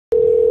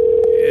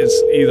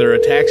it's either a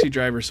taxi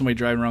driver or somebody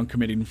driving around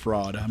committing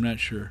fraud. I'm not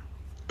sure.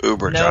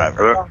 Uber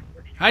driver. Hello?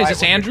 Hi, is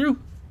this Andrew?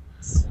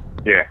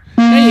 Yeah.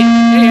 Hey,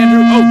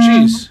 Andrew. Oh,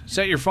 jeez. Is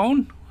that your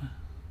phone?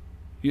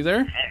 You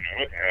there?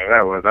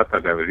 I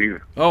thought that was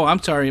you. Oh,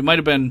 I'm sorry. It might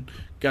have been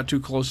got too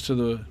close to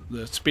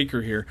the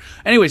speaker here.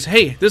 Anyways,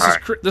 hey, this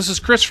is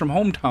Chris from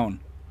Hometown.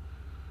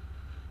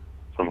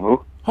 From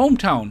who?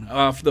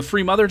 Hometown, the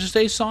free Mother's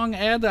Day song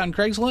ad on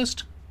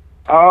Craigslist.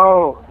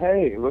 Oh,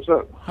 hey, what's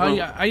up?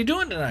 How you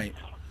doing tonight?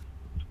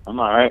 I'm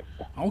all right.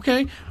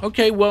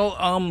 Okay. Well,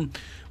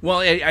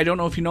 I don't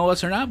know if you know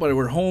us or not, but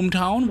we're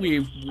Hometown.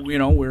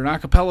 We're an a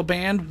cappella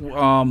band.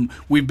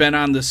 We've been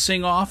on the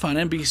Sing Off on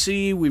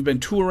NBC. We've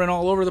been touring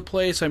all over the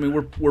place. I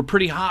mean, we're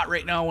pretty hot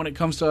right now when it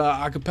comes to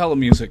a cappella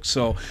music.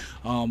 So,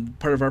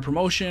 part of our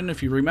promotion,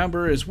 if you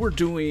remember, is we're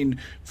doing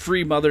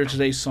free Mother's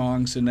Day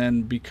songs, and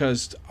then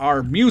because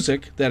our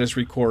music that is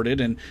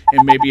recorded and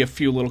maybe a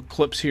few little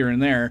clips here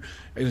and there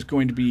is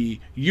going to be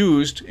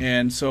used,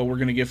 and so we're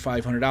going to give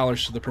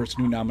 $500 to the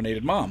person who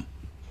nominated Mom.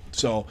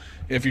 So,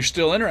 if you're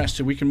still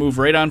interested, we can move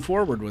right on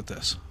forward with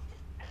this.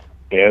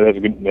 Yeah, that's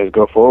good. Let's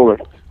go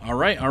forward. All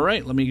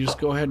right. Let me just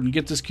go ahead and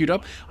get this queued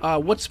up.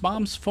 What's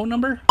Mom's phone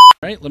number? All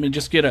right. Let me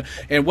just get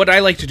and what I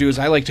like to do is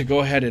I like to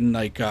go ahead and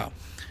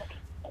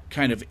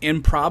kind of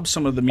improv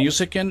some of the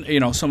music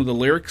in, some of the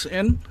lyrics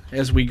in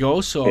as we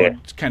go. So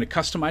kind of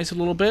customize it a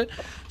little bit.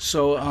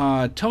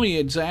 So tell me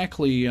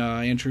exactly,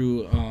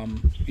 Andrew.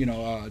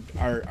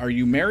 Are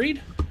you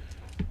married?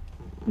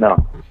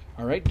 No.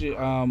 All right.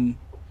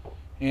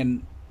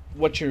 And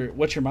what's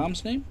your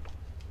mom's name?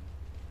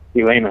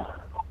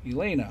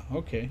 Elena.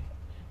 Okay.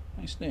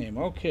 Nice name.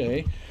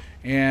 Okay.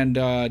 And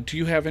do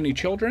you have any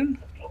children?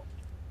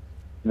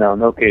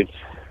 No kids.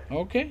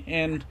 Okay.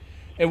 And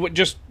what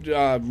just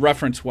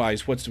reference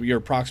wise, what's your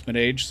approximate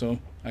age so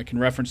I can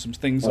reference some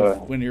things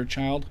of when you're a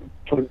child?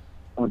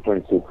 I'm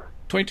 22.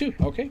 22.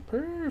 Okay.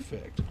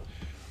 Perfect.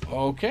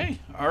 Okay.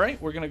 All right.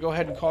 We're gonna go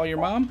ahead and call your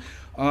mom.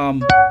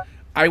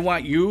 I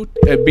want you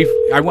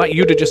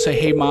to just say,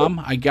 "Hey,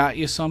 Mom, I got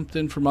you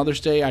something for Mother's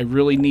Day. I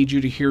really need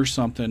you to hear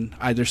something.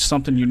 There's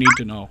something you need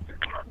to know."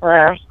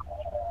 Hello?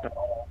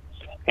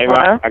 Hey,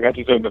 Mom, I got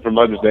you something for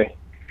Mother's Day.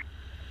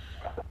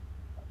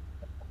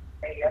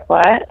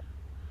 What?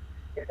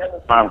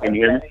 Mom, can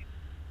you hear me?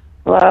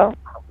 Hello?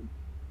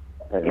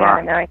 Hey, Yeah,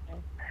 Mom. now I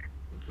can.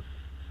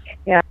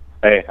 Yeah.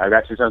 Hey, I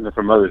got you something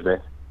for Mother's Day.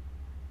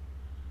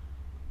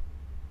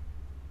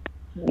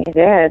 You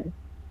did.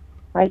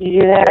 Why'd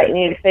you do that? You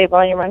need to save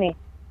all your money.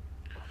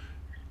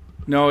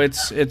 No,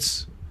 it's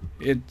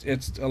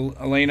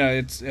Elena.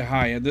 It's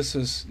hi. This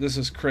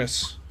is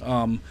Chris.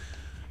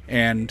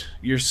 And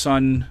your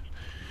son.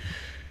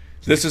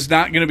 This is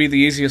not going to be the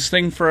easiest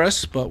thing for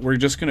us, but we're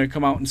just going to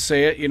come out and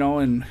say it,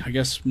 And I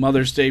guess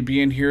Mother's Day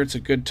being here, it's a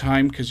good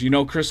time because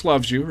Chris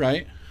loves you,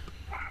 right?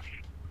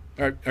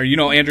 Or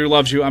Andrew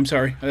loves you. I'm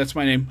sorry, that's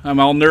my name. I'm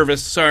all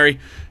nervous. Sorry,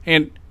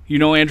 and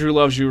Andrew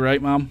loves you, right,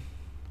 Mom?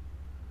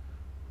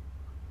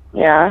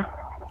 Yeah.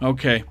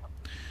 Okay.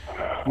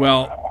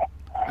 Well,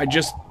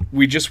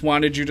 we just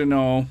wanted you to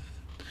know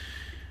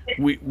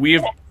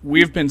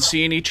we've been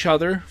seeing each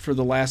other for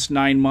the last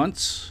 9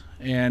 months,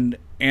 and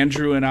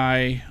Andrew and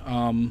I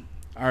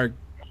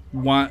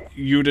want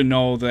you to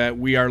know that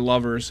we are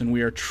lovers and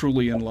we are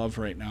truly in love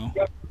right now.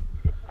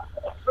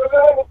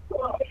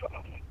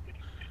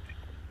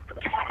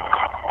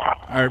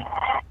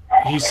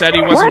 He said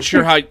he wasn't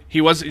sure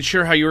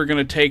how you were going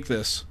to take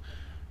this.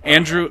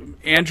 Andrew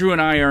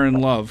and I are in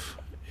love.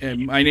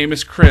 And my name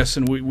is Chris,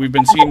 and we've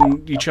been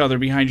seeing each other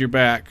behind your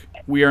back.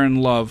 We are in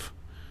love.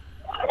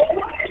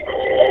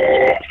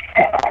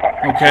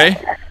 Okay?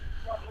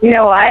 You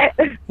know what?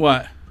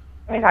 What?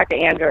 Let me talk to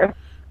Andrew.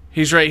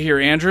 He's right here.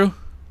 Andrew?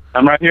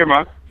 I'm right here,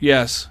 Mom.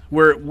 Yes.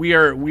 We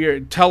are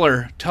tell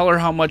her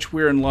how much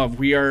we're in love.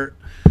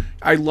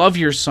 I love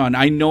your son.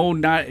 I know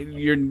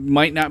you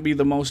might not be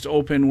the most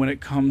open when it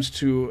comes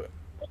to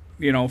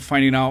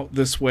finding out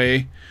this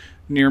way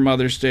near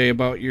Mother's Day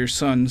about your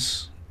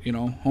son's,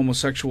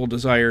 homosexual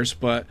desires,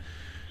 but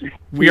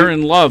we are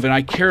in love and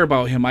I care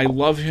about him. I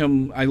love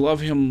him,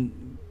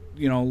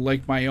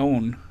 like my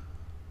own.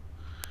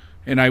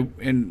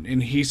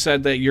 And he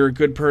said that you're a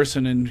good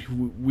person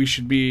and we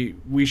should be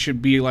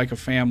like a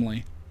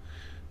family.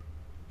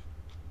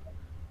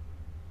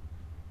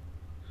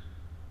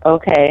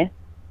 Okay.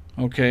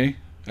 Okay.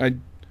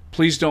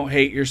 Please don't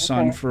hate your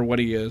son for what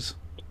he is.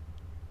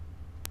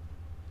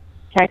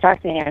 Can I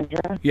talk to Andrew?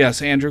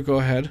 Yes, Andrew, go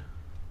ahead.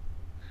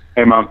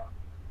 Hey, Mom.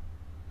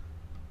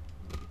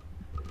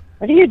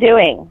 What are you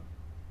doing?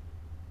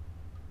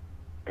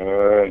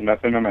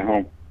 Nothing. I'm at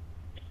home.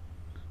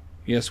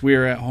 Yes, we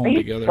are at home Are you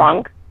together.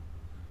 drunk?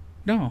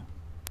 No.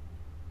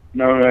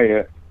 No, not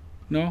yet.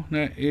 No,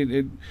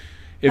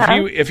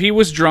 if he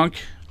was drunk,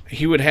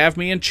 he would have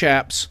me in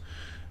chaps,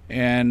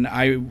 and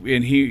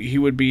he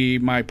would be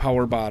my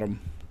power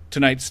bottom.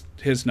 Tonight's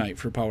his night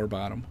for power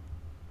bottom.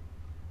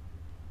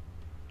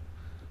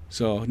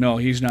 So no,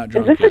 he's not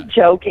drunk Is this yet. a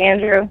joke,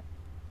 Andrew?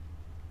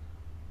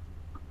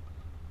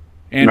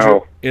 Andrew,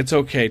 No. it's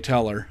okay.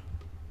 Tell her.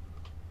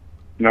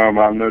 No,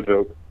 Mom, no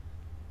joke.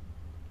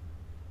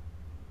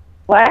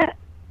 What?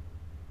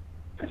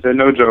 I said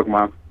no joke,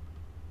 Mom.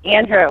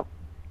 Andrew.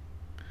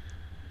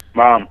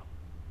 Mom.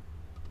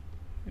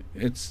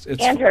 It's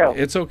Andrew.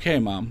 It's okay,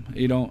 Mom.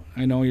 You don't.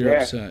 I know you're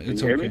Yeah, upset. can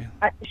It's you hear okay. me?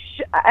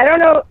 I don't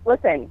know.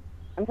 Listen,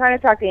 I'm trying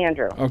to talk to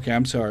Andrew. Okay,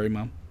 I'm sorry,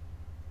 Mom.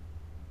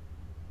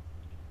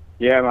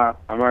 Yeah, Mom,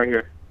 I'm right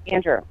here.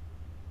 Andrew.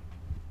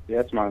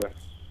 Yes, Mother.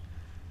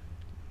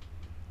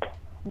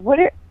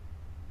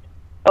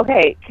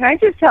 Okay, can I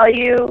just tell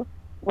you,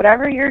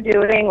 whatever you're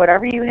doing,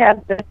 whatever you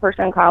have this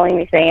person calling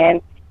me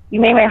saying, you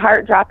made my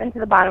heart drop into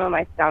the bottom of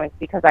my stomach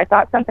because I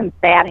thought something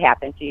bad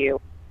happened to you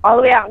all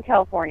the way out in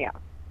California.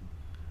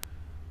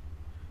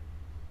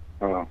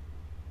 Oh.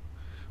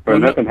 But Well,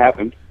 nothing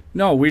happened.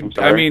 No, we. I'm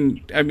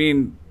sorry. I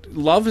mean,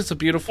 love is a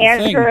beautiful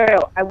Andrew, thing.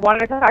 I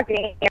wanted to talk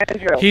to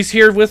Andrew. He's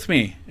here with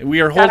me.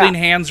 We are Shut holding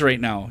up. hands right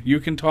now. You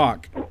can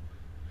talk.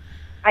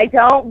 I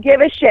don't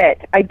give a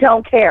shit. I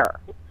don't care.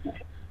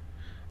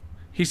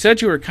 He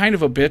said you were kind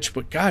of a bitch,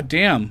 but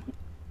goddamn,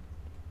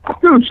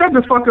 Dude, shut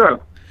the fuck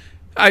up.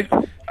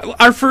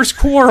 our first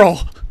quarrel.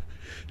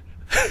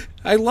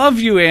 I love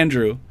you,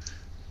 Andrew.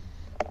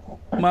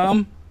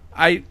 Mom,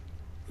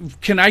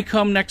 can I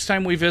come next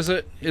time we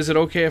visit? Is it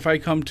okay if I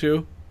come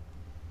too?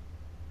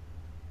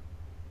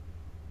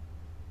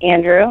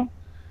 Andrew?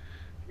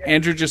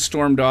 Andrew just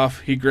stormed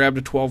off. He grabbed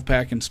a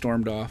 12-pack and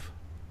stormed off.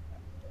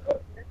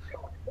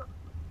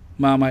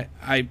 Mom,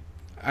 I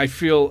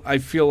feel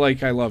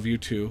like I love you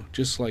too.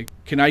 Just like,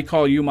 can I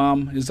call you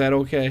Mom? Is that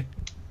okay?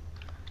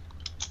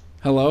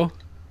 Hello?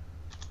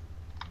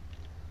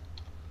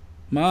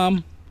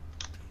 Mom?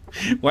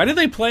 Why do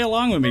they play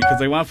along with me? Because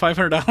they want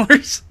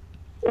 $500?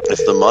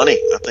 It's the money.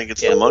 I think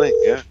it's the money,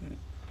 yeah.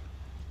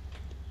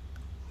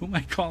 Who am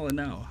I calling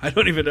now? I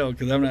don't even know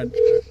because I'm not...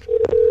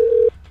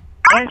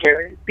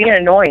 Andrew, being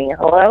annoying.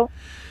 Hello?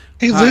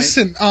 Hey, Hi.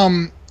 listen,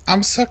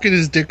 I'm sucking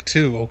his dick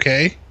too,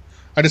 okay?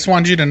 I just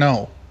wanted you to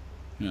know.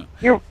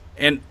 Yeah.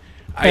 And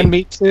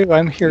me too.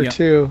 I'm here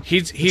too.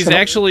 He's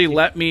actually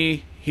let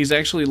me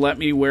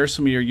wear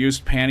some of your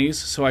used panties,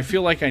 so I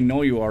feel like I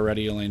know you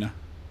already, Elena.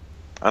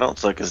 I don't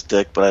suck his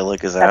dick, but I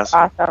lick his That's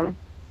ass. awesome.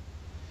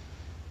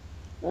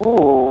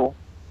 Ooh.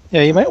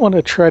 Yeah, you might want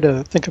to try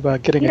to think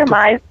about getting a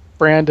different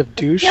brand of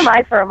douche.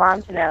 TMI for a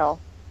mom to know.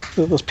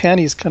 Those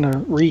panties kind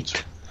of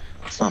reek.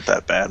 It's not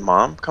that bad,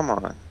 Mom. Come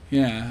on.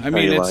 Yeah, I How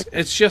mean you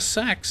it's just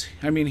sex.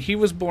 I mean, he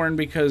was born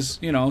because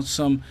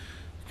somebody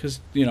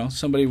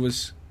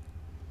was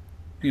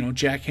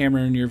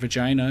jackhammering your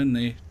vagina,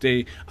 and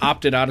they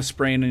opted out of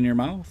spraying in your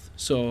mouth.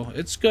 So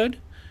it's good.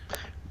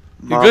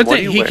 Mom, Good what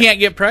thing are you he wearing? can't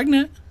get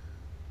pregnant.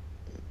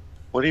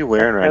 What are you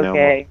wearing right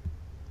Okay.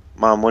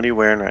 now, Mom? What are you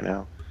wearing right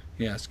now?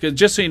 Yes, 'cause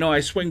just so you know, I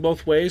swing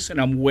both ways, and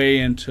I'm way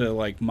into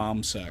like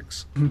mom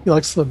sex. He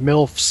likes the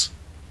milfs.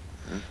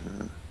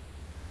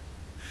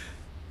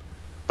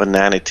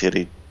 Banana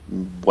titty,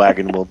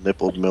 wagon wheel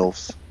nippled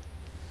milfs.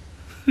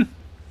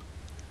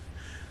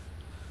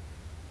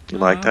 You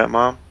like that,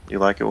 Mom? You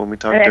like it when we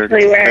talk I'm dirty?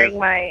 actually wearing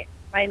my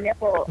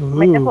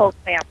nipple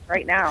clamp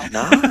right now.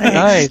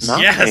 Nice. Nice.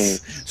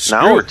 Yes.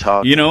 Now we're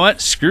talking. You know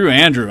what? Screw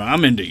Andrew.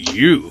 I'm into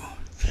you.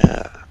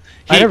 Yeah.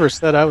 I never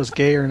said I was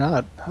gay or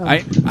not. I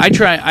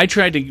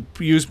tried to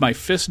use my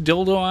fist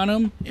dildo on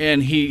him,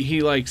 and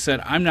he like said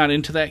I'm not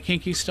into that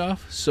kinky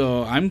stuff.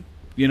 So I'm,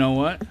 you know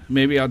what?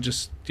 Maybe I'll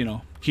just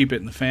keep it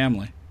in the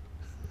family.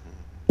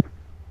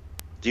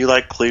 Do you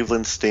like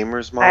Cleveland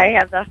Steamers, Mom? I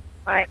have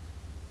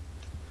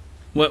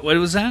What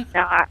was that?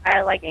 no,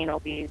 I like anal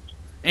beads.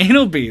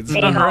 Anal beads.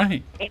 Anal. All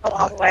right. Anal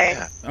all the way.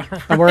 All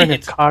right. I'm wearing a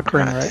cock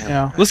ring right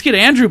now. Let's get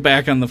Andrew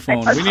back on the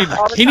phone.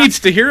 He needs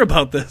to hear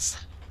about this.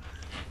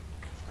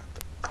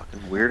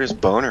 Fucking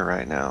weirdest boner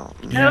right now.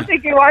 I don't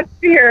think he wants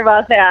to hear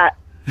about that.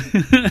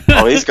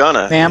 Oh, he's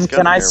gonna. Ma'am, He's can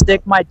gonna I hear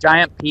stick my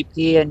giant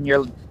pee-pee in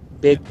your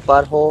big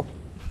butthole?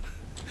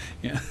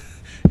 Yeah,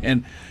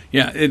 and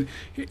yeah,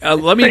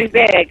 Pretty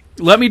big.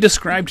 let me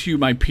describe to you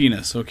my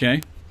penis,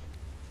 okay?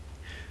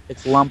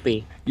 It's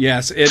lumpy.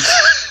 Yes,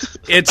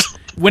 it's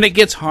when it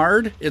gets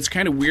hard, it's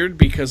kind of weird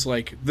because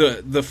like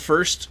the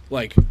first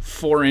like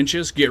 4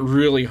 inches get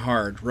really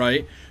hard,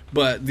 right?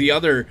 But the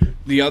other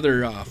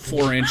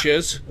 4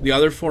 inches,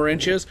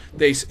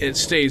 it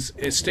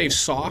stays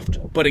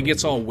soft, but it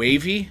gets all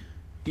wavy,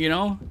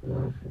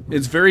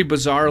 It's very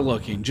bizarre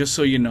looking, just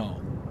so you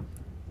know.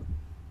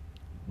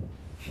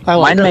 I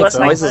like Mine that, makes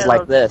though. noises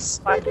like this.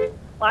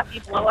 Floppy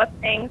blow-up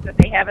things that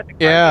they have at the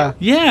Yeah.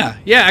 Yeah,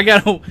 I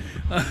got a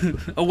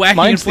wacky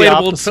Mine's the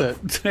opposite.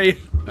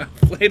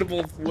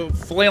 inflatable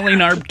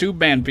flailing arm tube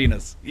band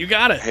penis. You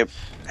got it.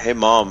 Hey,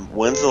 Mom,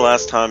 when's the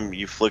last time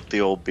you flicked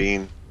the old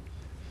bean?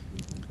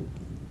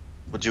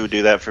 Would you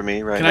do that for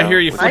me right Can now? I hear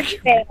you Would I'm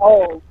flick? getting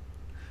old.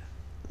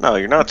 No,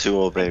 you're not too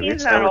old, baby. He's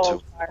It's not never old,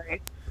 too.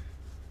 sorry.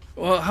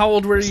 Well, how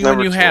old were It's you when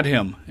never you too had old.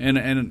 him?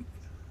 And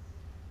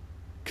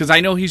because I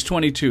know he's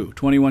 22,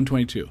 21,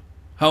 22.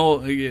 How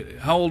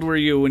old were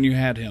you when you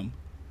had him?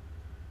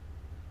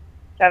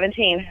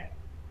 17.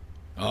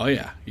 Oh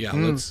yeah.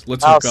 Mm.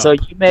 Let's Oh, hook up. so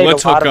you made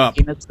Let's a lot hook of up.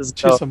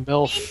 penises go. She's a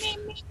milf.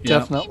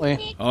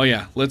 Definitely. Oh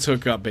yeah, let's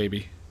hook up,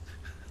 baby.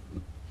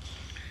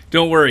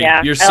 Don't worry,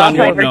 Yeah, your I son lost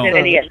my won't know.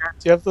 virginity at Do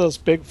you have those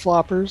big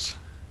floppers?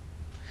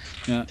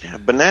 Yeah. Yeah,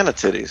 banana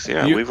titties.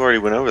 Yeah, we've already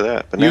went over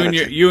that.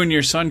 You and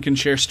your son can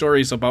share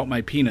stories about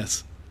my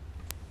penis.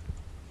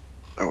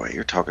 Oh wait,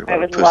 you're talking about I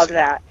would pussy. love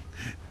that.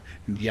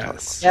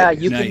 Yes. Yeah,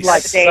 you Nice. can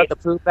like suck the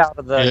poop out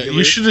of the. Yeah,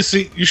 you should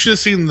have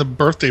seen the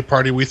birthday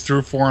party we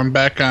threw for him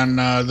back on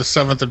the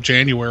 7th of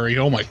January.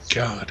 Oh my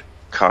god.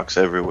 Cocks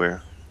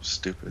everywhere.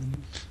 Stupid.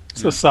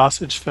 It's a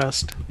sausage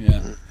fest.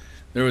 Yeah.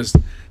 There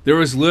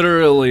was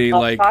literally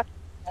like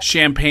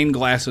champagne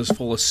glasses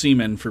full of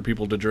semen for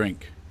people to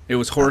drink. It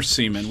was horse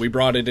semen. We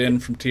brought it in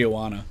from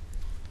Tijuana.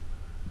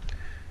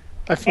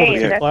 I filled Hey, a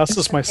few that's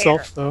glasses good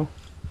myself, though.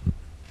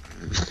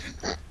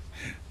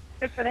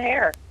 Good for the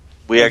hair.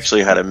 We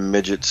actually had a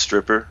midget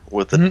stripper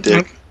with a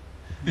dick.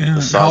 Yeah.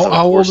 The size of a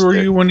How old horse were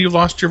dick. you when you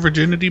lost your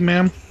virginity,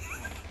 ma'am?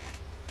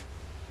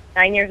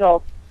 9 years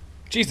old.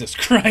 Jesus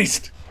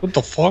Christ. What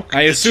the fuck?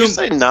 I Did you assume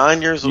say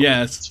 9 years old?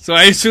 yes. So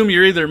I assume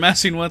you're either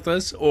messing with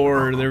us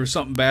or there was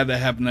something bad that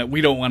happened that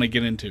we don't want to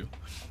get into.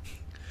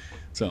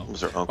 So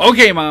Was her uncle?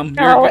 okay, Mom.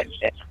 No, You're,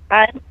 it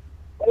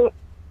It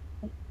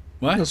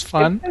what? was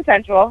fun.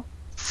 consensual.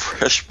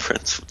 Fresh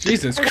Prince. of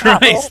Jesus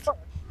Christ.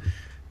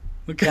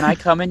 Can I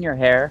come in your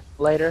hair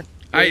later?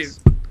 please?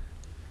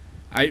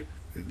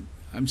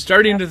 I'm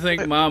starting to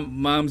think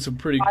Mom's a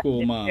pretty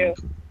cool mom.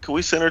 Can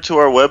we send her to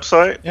our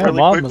website Yeah, really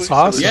Mom quickly? was so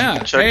awesome. that she Yeah,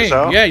 can check hey, us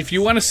out? yeah. If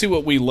you want to see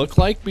what we look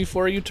like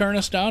before you turn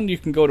us down, you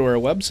can go to our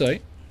website.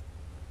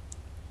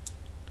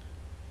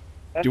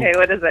 Okay,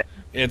 what is it?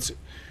 It's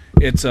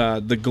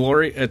the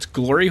glory. It's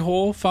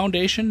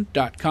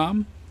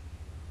gloryholefoundation.com.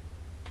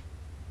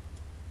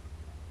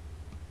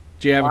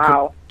 Do you have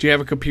Wow. do you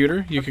have a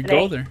computer? You could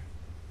go there.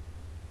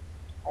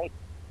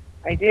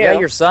 I do. Yeah,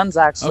 your son's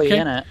actually Okay.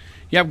 in it.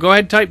 Yeah, go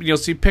ahead and type and you'll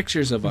see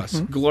pictures of us.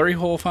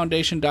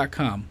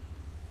 Gloryholefoundation.com.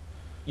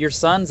 Your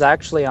son's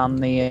actually on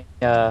the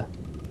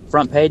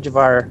front page of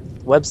our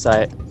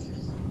website.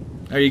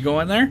 Are you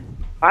going there?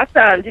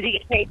 Awesome. Did he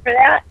get paid for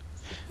that?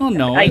 Oh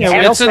no, I it's, know. We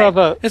it's, also have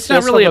a. it's we not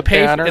also really have a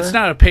pay. banner. It's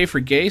not a pay for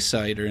gay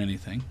site or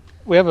anything.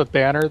 We have a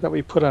banner that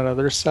we put on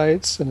other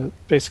sites, and it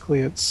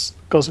basically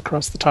goes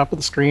across the top of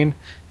the screen,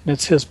 and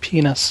it's his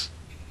penis.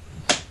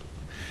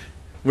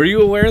 Were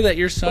you aware that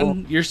your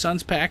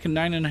son's packing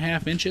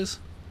 9.5 inches?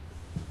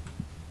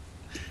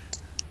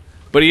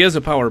 But he is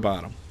a power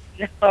bottom.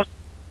 No.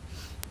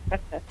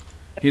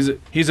 He's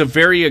a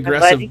very I'm glad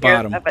aggressive to hear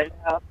bottom. that, but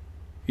no.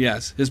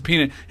 Yes, his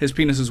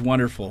penis is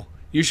wonderful.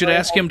 You should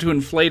ask him to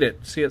inflate it.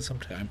 See it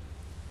sometime.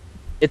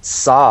 It's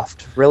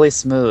soft, really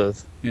smooth.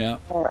 Yeah.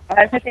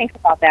 I have to think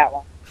about that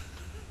one.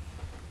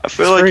 I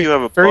feel like you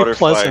have a very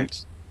butterfly.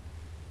 pleasant.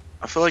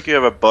 I feel like you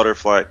have a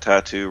butterfly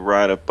tattoo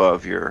right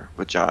above your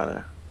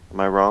vagina. Am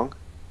I wrong?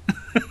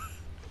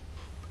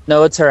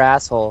 No, it's her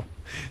asshole.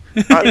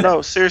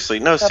 No, seriously.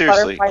 No, The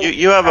seriously. butterfly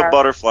You have a are-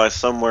 butterfly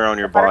somewhere on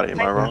your body. Am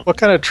I wrong? What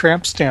kind of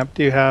tramp stamp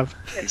do you have?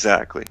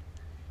 Exactly.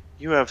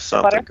 You have The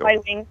something butterfly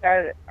going.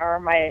 wings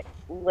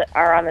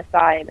are on the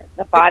side.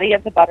 The body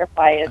of the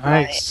butterfly is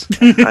Nice.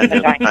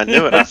 I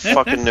knew it. I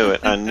fucking knew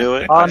it. I knew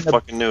it. I On the-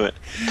 fucking knew it.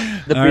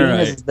 The All bean right.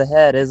 is the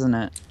head, isn't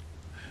it?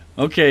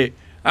 Okay.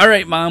 All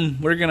right, Mom.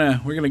 We're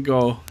gonna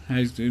go.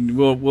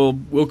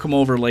 We'll come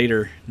over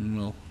later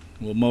and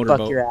we'll motorboat.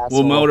 Fuck your We'll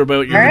asshole.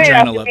 motorboat your All right,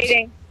 vagina I'll be lips.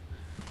 waiting.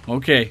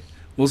 Okay.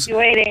 Be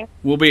waiting.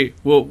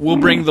 We'll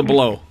bring the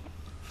blow.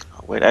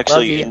 Wait,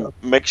 actually, Love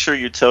make sure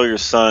you tell your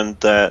son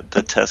that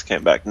the test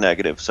came back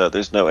negative, so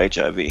there's no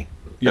HIV. Yep.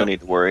 No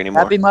need to worry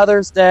anymore. Happy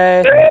Mother's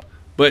Day.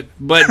 But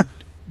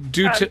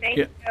do Thank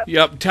you.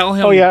 yep. Tell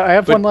him. Oh yeah, I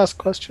have but- one last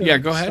question. Yeah,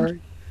 go ahead.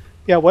 Sorry.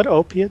 Yeah, what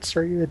opiates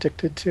are you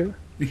addicted to?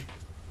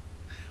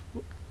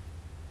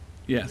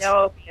 Yes.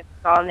 No opiates.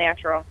 It's all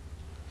natural.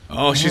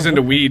 Oh, she's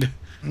into weed.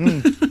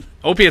 Mm.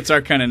 Opiates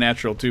are kind of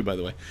natural too, by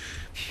the way.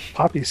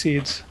 Poppy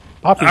seeds.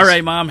 Poppies. All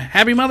right, Mom.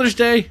 Happy Mother's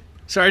Day.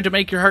 Sorry to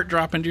make your heart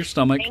drop into your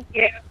stomach. Thank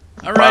you.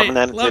 All right.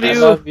 Banana Love titties. you.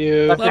 Love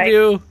you. Love Bye.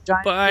 you.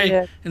 Giant Bye.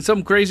 dick. In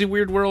some crazy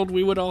weird world,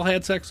 we would all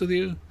had sex with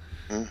you.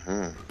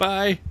 Mm-hmm.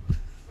 Bye.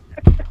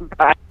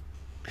 Bye.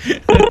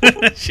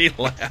 She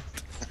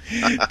laughed.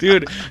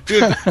 Dude.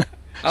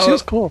 She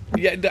was cool.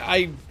 Yeah,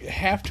 I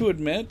have to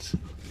admit,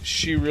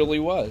 she really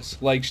was.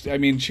 Like, I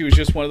mean, she was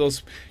just one of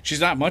those.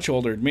 She's not much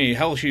older than me.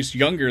 Hell, she's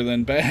younger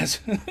than Baz.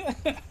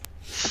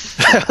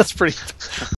 That's pretty.